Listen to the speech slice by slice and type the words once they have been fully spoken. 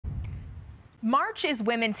March is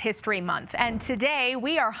Women's History Month, and today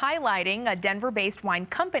we are highlighting a Denver-based wine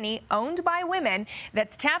company owned by women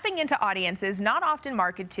that's tapping into audiences not often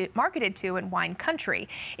marketed to in wine country.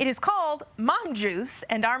 It is called Mom Juice,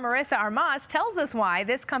 and our Marissa Armas tells us why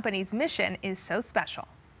this company's mission is so special.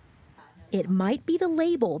 It might be the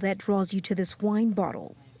label that draws you to this wine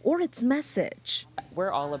bottle, or its message.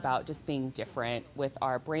 We're all about just being different with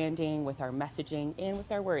our branding, with our messaging, and with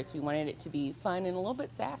our words. We wanted it to be fun and a little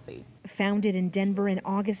bit sassy. Founded in Denver in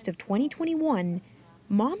August of 2021,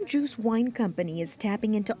 Mom Juice Wine Company is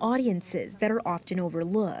tapping into audiences that are often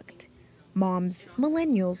overlooked. Moms,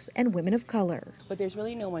 millennials, and women of color. But there's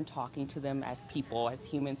really no one talking to them as people, as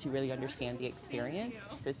humans who really understand the experience.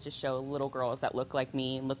 It's to show little girls that look like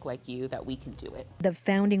me and look like you that we can do it. The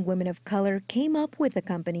founding women of color came up with the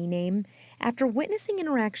company name after witnessing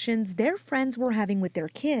interactions their friends were having with their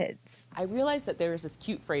kids. I realized that there was this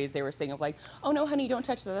cute phrase they were saying of like, oh no honey, don't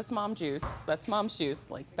touch that, that's mom juice, that's mom's juice,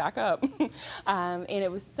 like back up. And it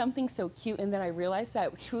was something so cute, and then I realized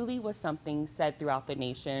that truly was something said throughout the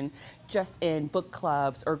nation, just in book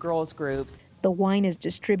clubs or girls groups. The wine is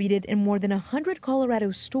distributed in more than 100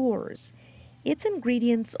 Colorado stores. Its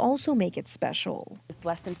ingredients also make it special. It's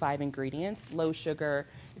less than 5 ingredients, low sugar.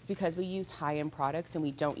 It's because we used high-end products and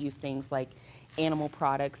we don't use things like animal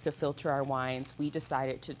products to filter our wines. We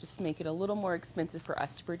decided to just make it a little more expensive for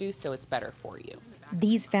us to produce, so it's better for you.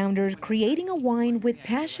 These founders creating a wine with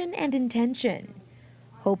passion and intention,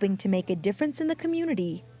 hoping to make a difference in the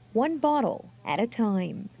community, one bottle at a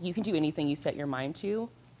time. You can do anything you set your mind to.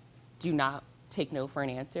 Do not take no for an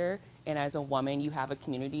answer. And as a woman, you have a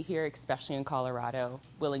community here, especially in Colorado,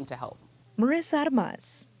 willing to help. Marissa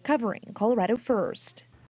Armas, covering Colorado First.